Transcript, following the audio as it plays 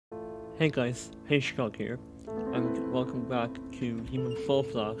Hey guys, Hdog here, and welcome back to Human Fall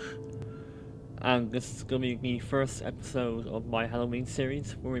Flash. And this is going to be the first episode of my Halloween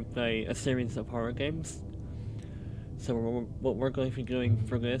series, where we play a series of horror games. So what we're going to be doing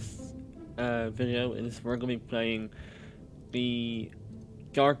for this video is we're going to be playing the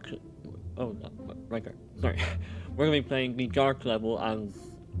dark... Oh, no, right there, sorry. We're going to be playing the dark level, and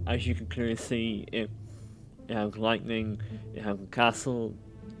as you can clearly see, it has lightning, it has a castle.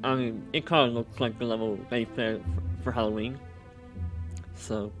 I mean, it kind of looks like the level they played for Halloween.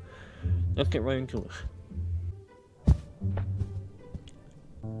 So, let's get right into it.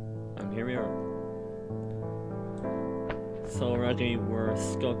 And here we are. So already we're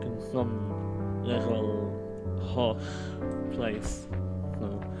stuck in some little hush place.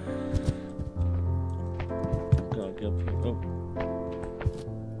 So, gotta get up here. Oh.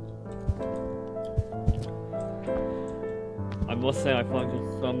 I must say I find it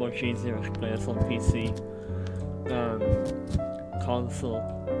so much easier to play this on PC than console.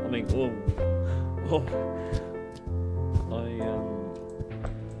 I mean,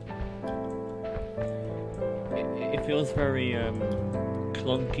 it feels very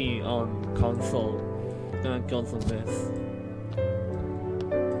clunky on console than it does on this.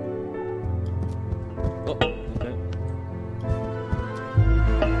 Oh, okay.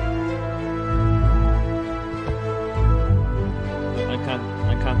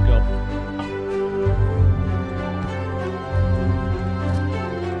 I can't go.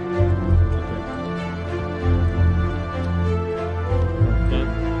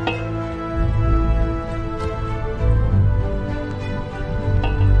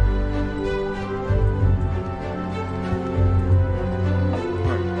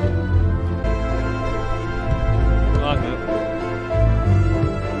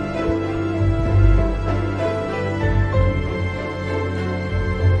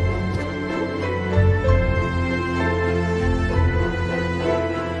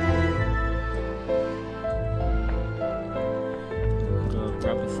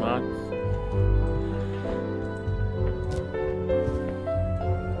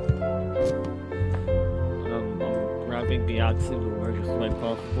 The accent will work as way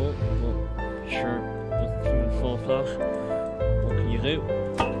possible, but sure, just human full flash. What can you do?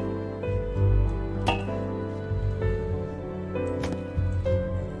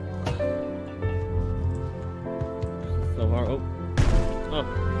 So far, I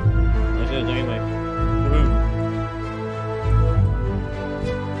did it anyway. Woohoo!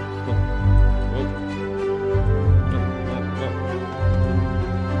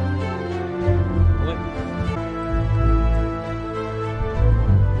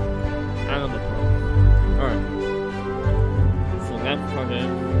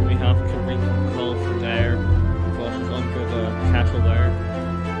 We have to bring some coal from there, cross it under the castle there,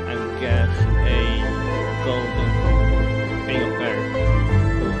 and get a golden thing up there.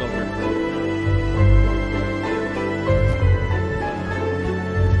 Goes over.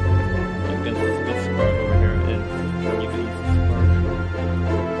 I guess this part over here is where you can use this part.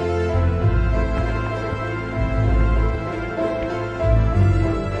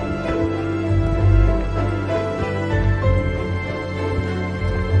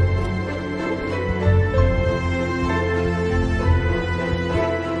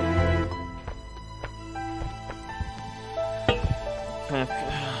 It's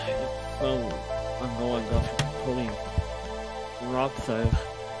so annoying after pulling rocks out,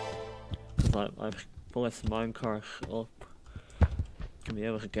 because I've pulled this minecart up to be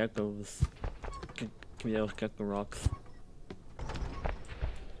able to get those, to be able to get the rocks.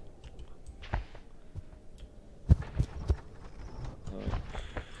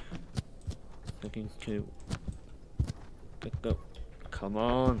 Looking to get the, come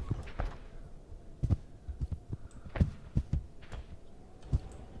on.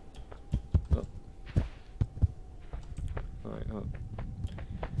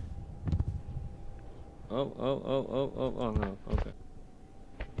 Oh no, okay.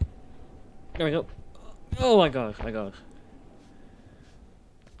 There we go. Oh my gosh, I got it.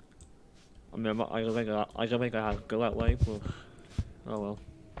 I mean, I don't think I have to go that way, but oh well.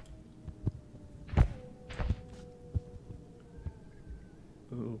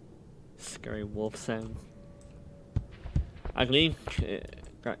 Ooh, scary wolf sound. I think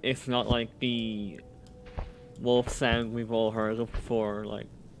it's not like the wolf sound we've all heard of before, like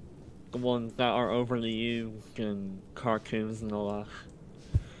the ones that are overly used in cartoons and all that,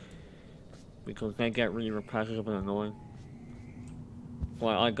 because they get really repetitive and annoying.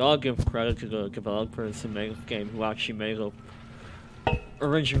 Well, I gotta give credit to the developers who made this game, who actually made up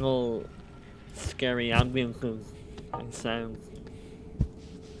original scary ambiences and sounds.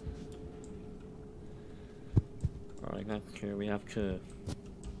 Right, next here we have to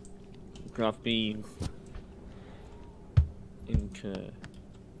drop these into,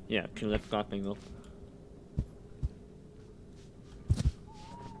 yeah, to lift that thing up.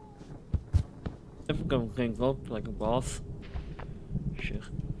 Difficult things up like a boss. Shit.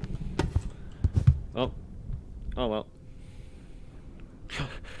 Oh. Oh well.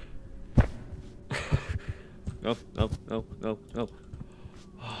 Nope, nope, nope, nope, nope.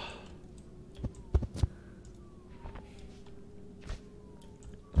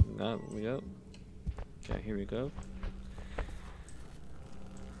 There we go. Okay, here we go.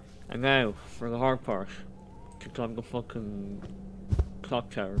 And now, for the hard part. To climb the fucking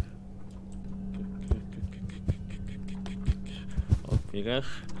clock tower. Up you get.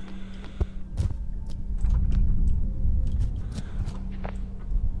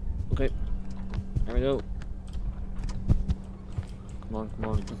 Okay. There we go. Come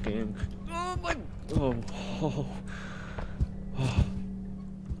on, get in. Oh my... Oh, oh, oh.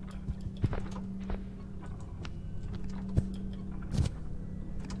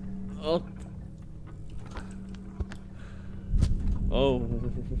 Oh. Oh,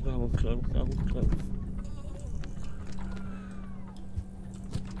 that was close, that was close.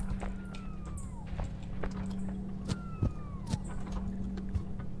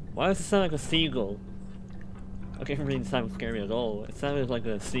 Why does it sound like a seagull? I can't really sound scary at all. It sounded like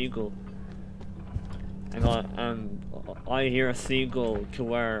a seagull. And I hear a seagull to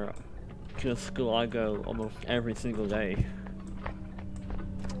where to the school I go almost every single day.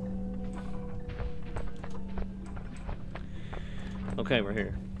 Okay, we're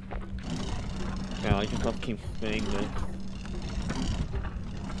here. Now I just have to keep saying this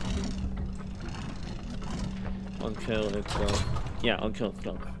until it's yeah, until it's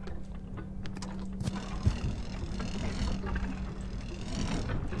done.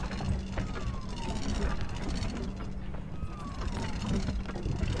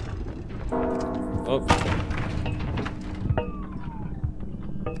 Oh.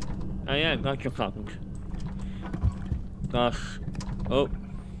 Oh yeah, got your cotton. Gosh. Oh.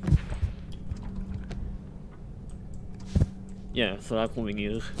 Yeah, so that's what we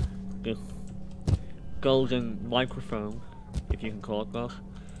need. This golden microphone, if you can call it that.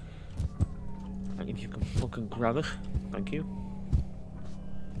 And if you can fucking grab it. Thank you.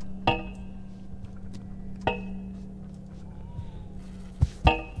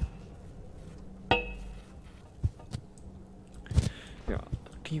 Yeah,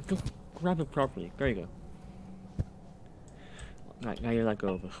 can you just grab it properly? There you go. Right, now you let go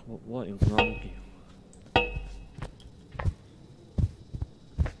of it. What is wrong with you?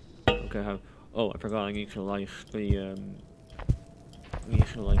 Okay, oh, I forgot I need to light the, I need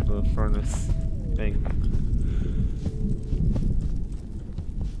to light the furnace thing.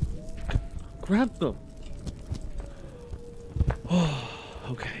 Grab them! Oh,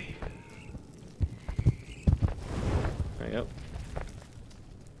 okay. There you go.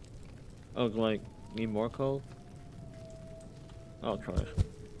 Oh, like, need more coal? I'll try it.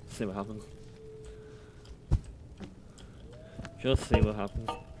 See what happens. Just see what happens.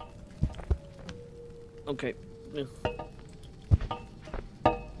 Okay. Yeah.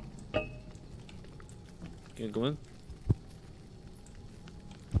 Can you go in?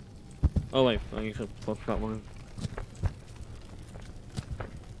 Oh wait, I need to push that one in.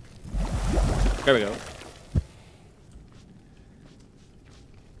 There we go.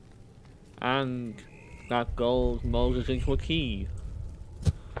 And that gold molded into a key.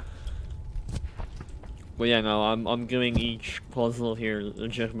 But yeah, no, I'm doing each puzzle here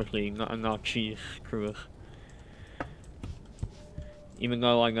legitimately, not cheat through it. Even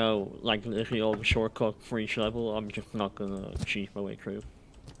though I know, like, literally all the shortcuts for each level, I'm just not gonna cheat my way through.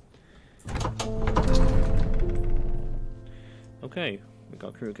 Okay, we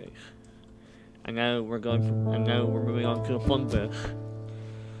got through a gate. And now we're moving on to the fun bit.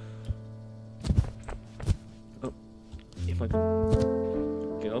 Oh, if I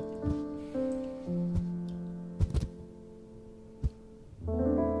can get up.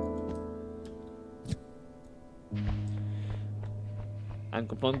 And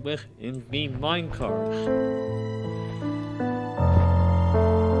the fun bit is the minecart.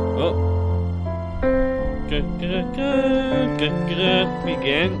 Oh.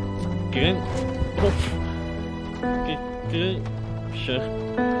 Begin. Poof. Shit.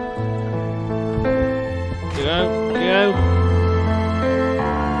 Get out.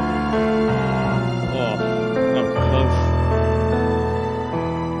 Oh, that was close.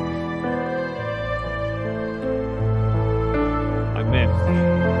 I missed.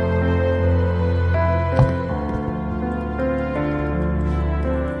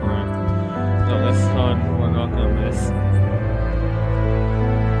 Alright. No, this time we're not gonna miss.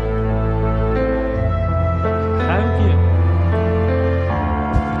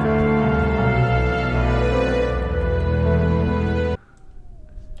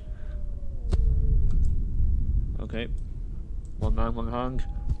 Okay. One man, one hand.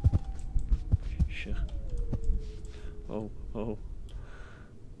 Shit. Oh, oh.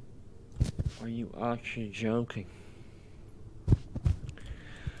 Are you actually joking?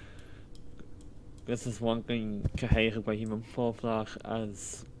 This is one thing to hate about human fall flash,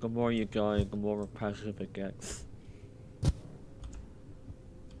 as the more you die, the more repetitive it gets.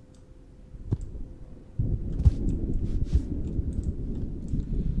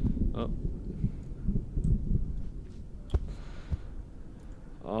 Oh.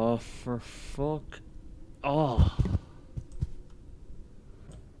 Oh, for fuck. Oh.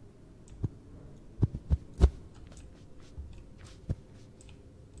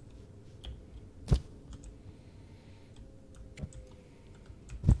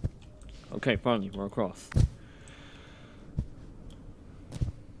 Okay, finally, we're across.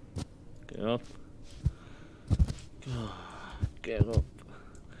 Get up. Get up.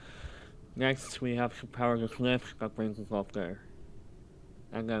 Next, we have to power the cliff that brings us up there.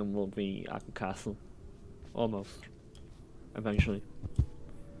 And then we'll be at the castle. Almost. Eventually.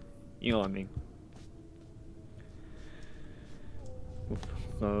 You know what I mean.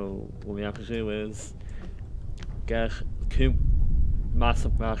 So, what we have to do is get 2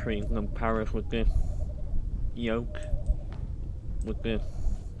 massive batteries and then power it with this yoke. With this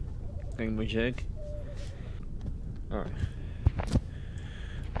thingamajig. Alright.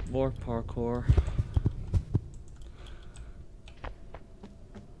 More parkour.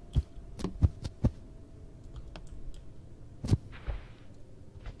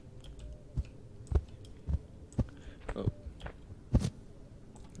 Oh.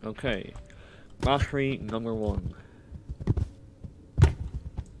 Okay. Battery number 1.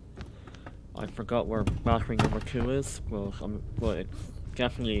 I forgot where battery number 2 is. Well, it's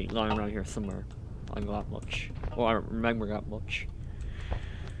definitely lying around here somewhere. I know that much. Or I remember that much.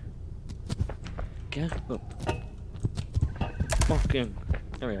 Get up. Fucking.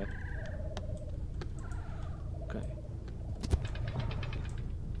 There we go. Okay.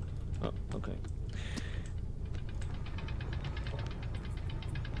 Oh, okay.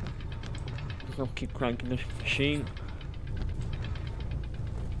 Just gonna keep cranking this machine.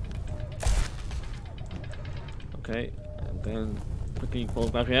 Okay, and then quickly pull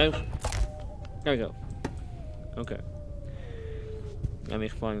the battery out. There we go. Okay. Let me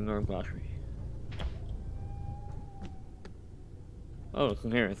find another battery. Oh, it's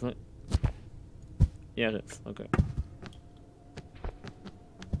in here, isn't it? Yeah, it is. Okay.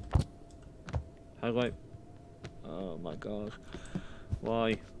 How do I... Oh my god.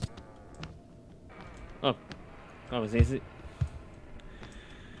 Why? Oh, that was easy.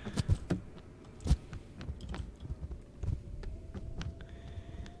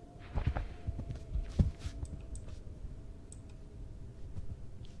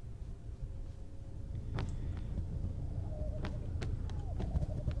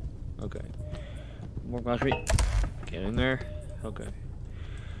 Okay. More battery. Get in there. Okay.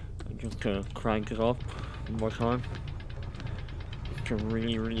 I'm just gonna crank it up one more time. Just to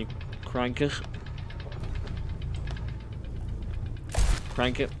really crank it.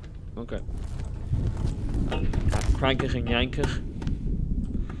 Crank it. Okay. Crank it and yank it.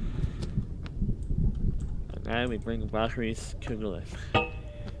 And now we bring the batteries to the lift.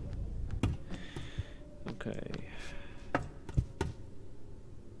 Okay.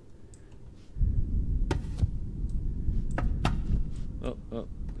 Oh,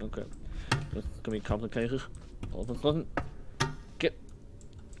 okay. This is gonna be complicated. All of a sudden. Get.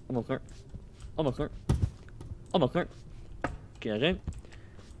 Almost there. Almost there. Almost there. Get in.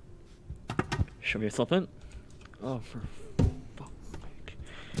 Shove yourself in. Oh, for fuck's sake.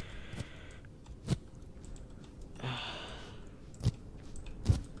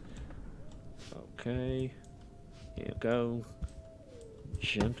 Okay. Here you go.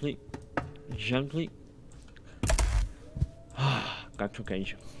 Gently. Gently. That took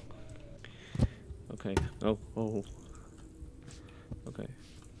ages. Okay. Oh. Okay.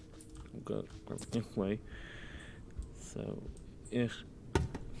 Go this way. So, if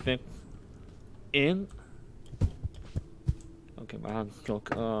fix in. Okay, my hand's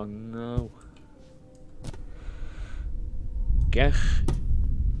stuck. Oh no. Get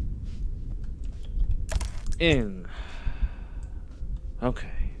in. Okay.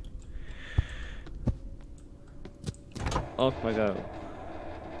 Off I go.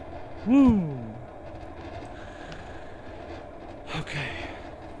 Woo! Okay.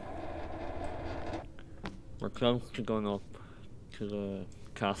 We're close to going up to the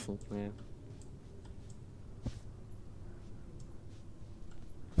castle now.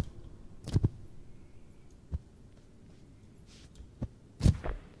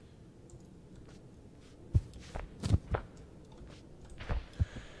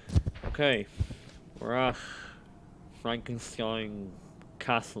 Okay, we're at Frankenstein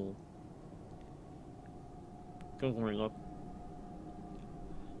Castle. Don't worry, look.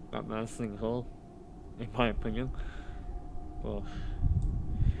 That man's sinkhole, in my opinion. Well,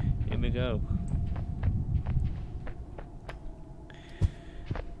 here we go.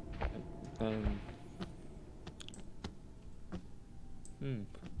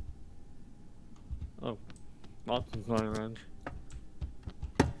 Oh, lots of flying around.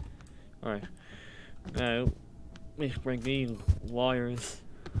 Alright. Now, we bring these wires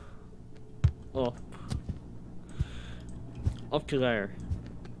up. Up to there.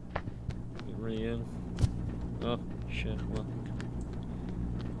 Get really in. Oh, shit, well.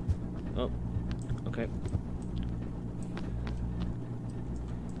 Oh, okay.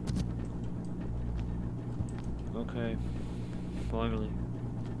 Okay, finally.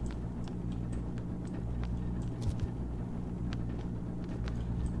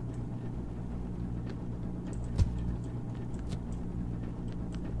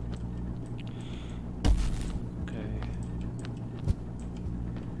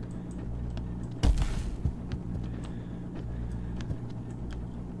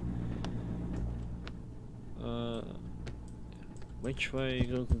 Which way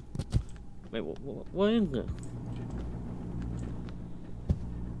goes? Wait, what is it?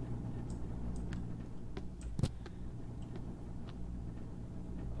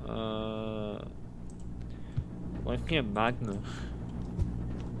 Why can't Magnus?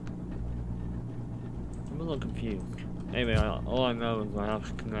 I'm a little confused. Anyway, all I know is I have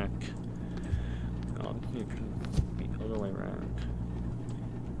to connect. Oh, it can be the other way around.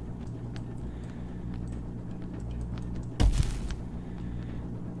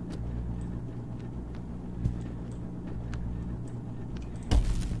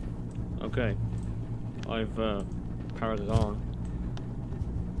 Okay, I've powered it on.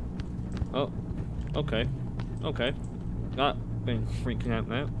 Oh, okay, okay. That thing's freaking out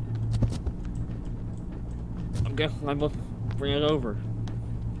now. I'm guessing I must bring it over.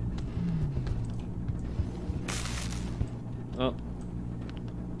 Oh,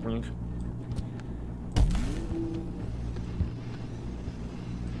 brilliant.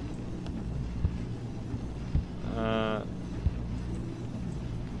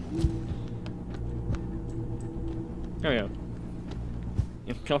 There we go.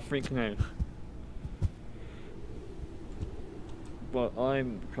 It's tough freaking out. But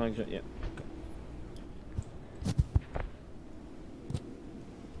I'm trying to, yeah.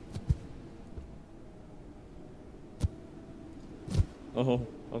 Oh,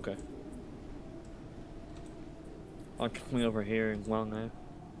 okay. I'll come over here as well now.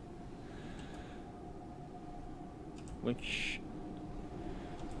 Which...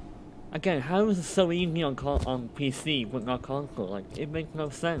 Again, how is it so easy on PC but not console? Like, it makes no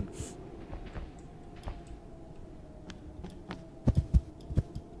sense.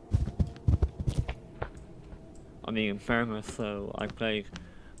 I mean, in fairness, so I played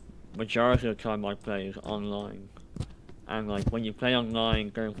majority of the time I played online, and like when you play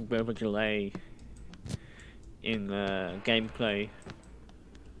online, there's a bit of a delay in gameplay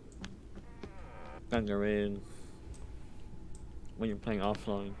than there is when you're playing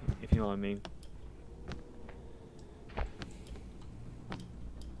offline, if you know what I mean.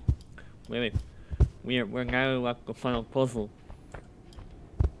 Wait, we're now at the final puzzle.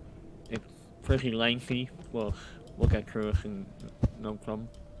 It's pretty lengthy, but we'll get through it and no problem.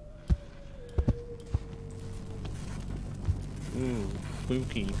 Ooh,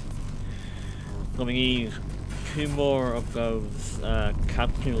 spooky. So we need 2 more of those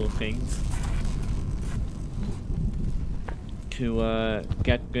capsule things to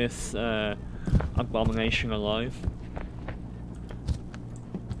get this abomination alive.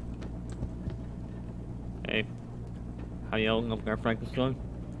 Hey, how you holding up there, Frankenstein?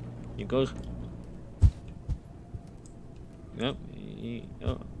 You good? Yep.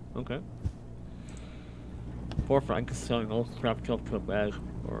 Oh, okay. Poor Frankenstein all strapped up to a bed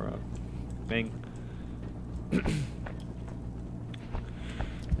or a thing.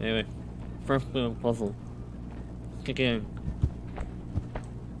 Anyway, first little puzzle. Kick in.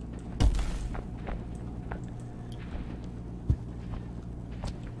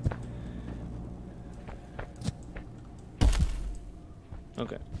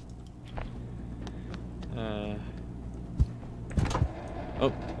 Okay.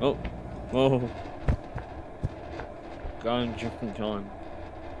 Oh, whoa. Gone just in time.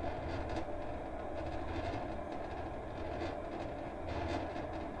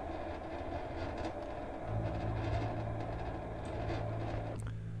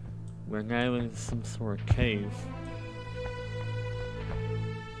 We're now in some sort of cave.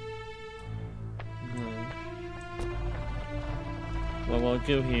 what I'll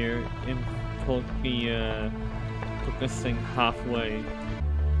do here is put this thing halfway.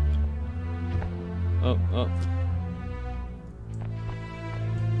 Oh.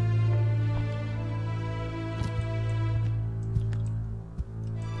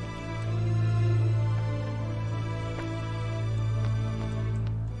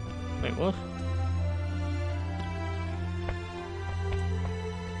 Wait, what?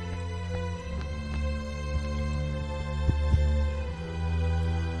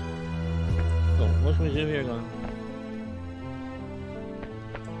 So, what should we do here then?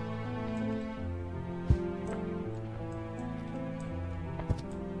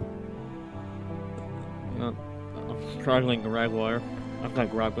 I'm struggling to rag wire. I've got to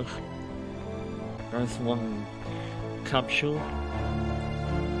grab it. There's one capsule.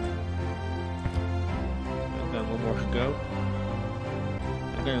 And then one more to go.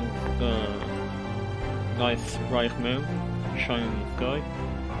 And then the nice bright moon shining in the sky.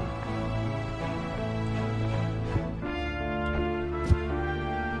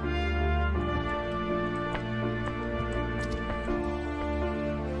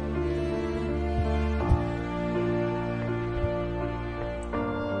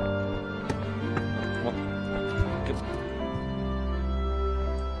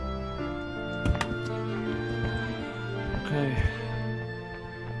 Okay.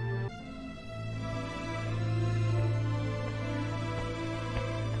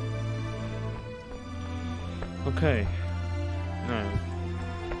 Okay. Now.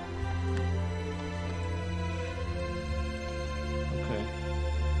 Okay.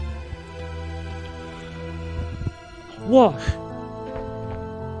 What?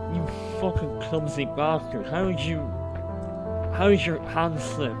 You fucking clumsy bastard. How did your hand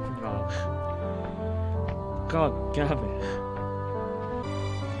slip? Gosh. God damn it.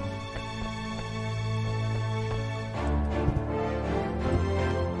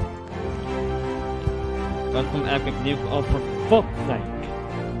 That's an epic nuke, oh for fuck's sake.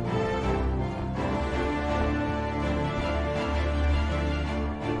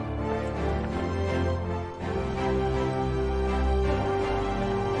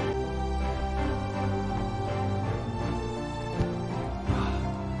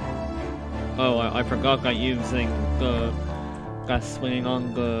 Oh, I forgot that using that swinging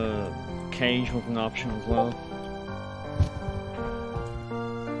on the cage was an option as well.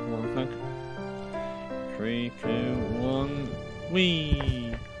 1 sec. 3, 2, 1,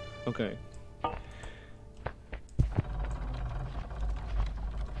 whee! Okay.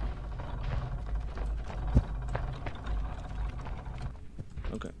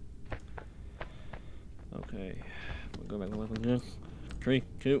 Okay. We'll go back to weapon here. 3,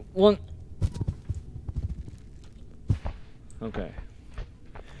 2, 1. Okay.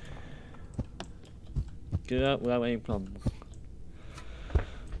 Get out without any problems.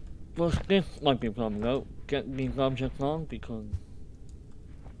 Well, this might be a problem though. Get these objects on because...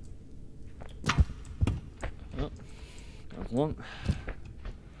 Oh, there's one.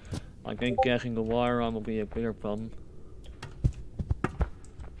 I think getting the wire on will be a bigger problem.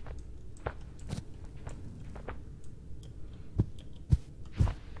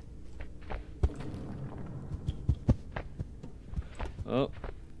 Oh,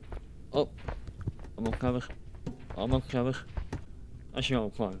 almost covered. I should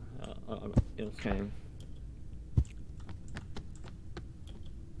have fun. It came.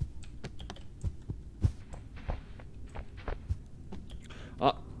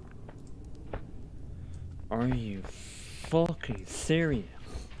 Are you fucking serious?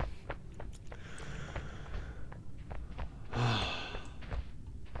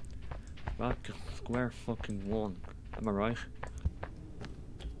 Back to square fucking one. Am I right?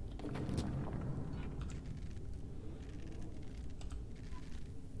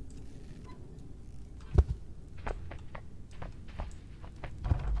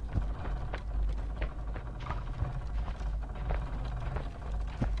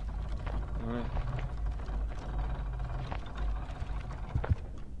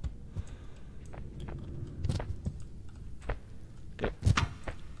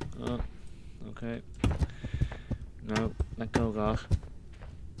 Okay. No, let go, guys.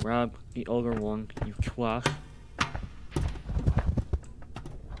 Grab the other one, you twat.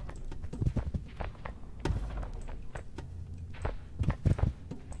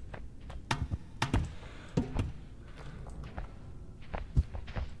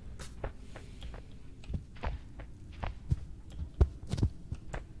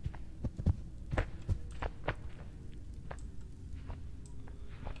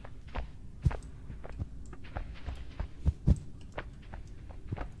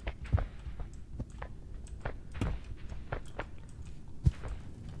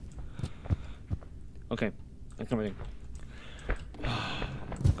 It's everything.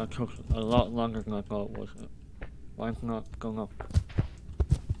 That took a lot longer than I thought it was. Why is it not going up?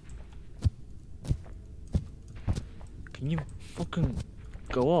 Can you fucking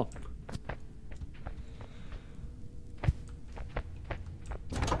go up?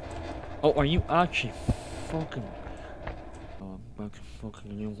 Oh, are you actually fucking... Oh, I'm about to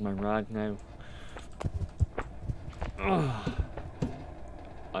fucking use my rag now. Ugh.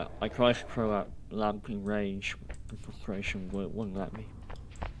 I tried to throw out Lamping Rage in frustration, but it wouldn't let me.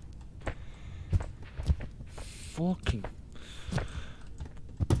 Fucking...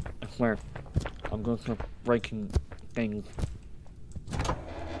 I swear, I'm going to start breaking things.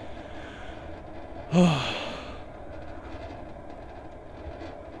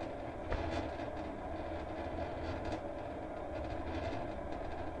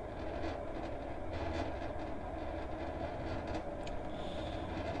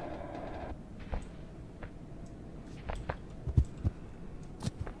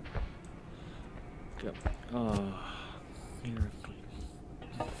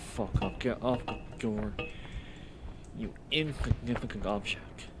 Fuck up, get off the door, you insignificant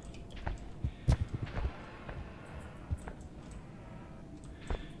object.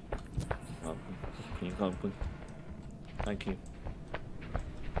 Oh, please open. Thank you.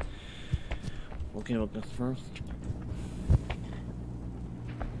 We'll get up this first.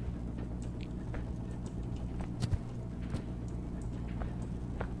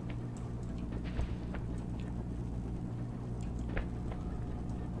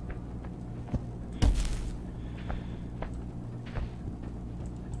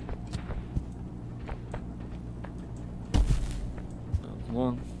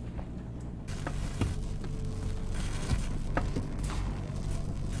 One.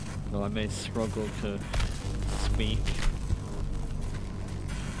 Though I may struggle to speak.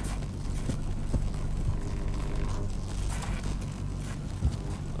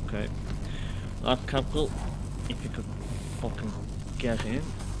 Okay. Last capital, if you could fucking get in.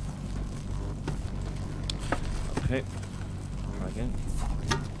 Okay. Try again.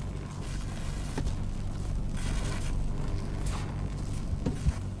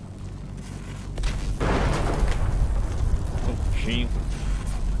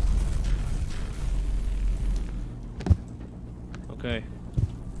 Okay.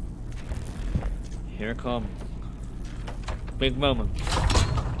 Here it comes. Big moment.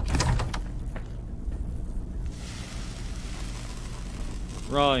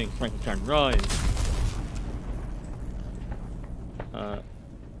 Rise, Frankenstein, rise!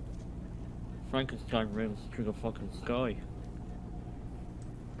 Frankenstein runs through the fucking sky.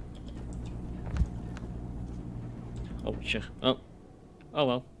 Oh shit. Oh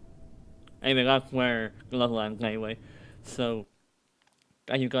well. Anyway, that's where the level ends anyway. So,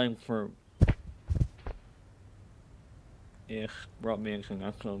 thank you guys for... Yeah, brought me into an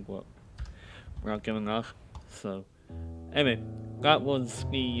episode, but we're not giving that. So, anyway, that was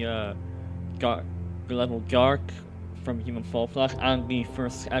the level Dark from Human Fall Flash and the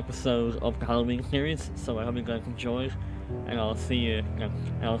first episode of the Halloween series. So I hope you guys enjoyed, and I'll see you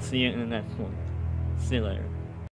in the next one. See you later.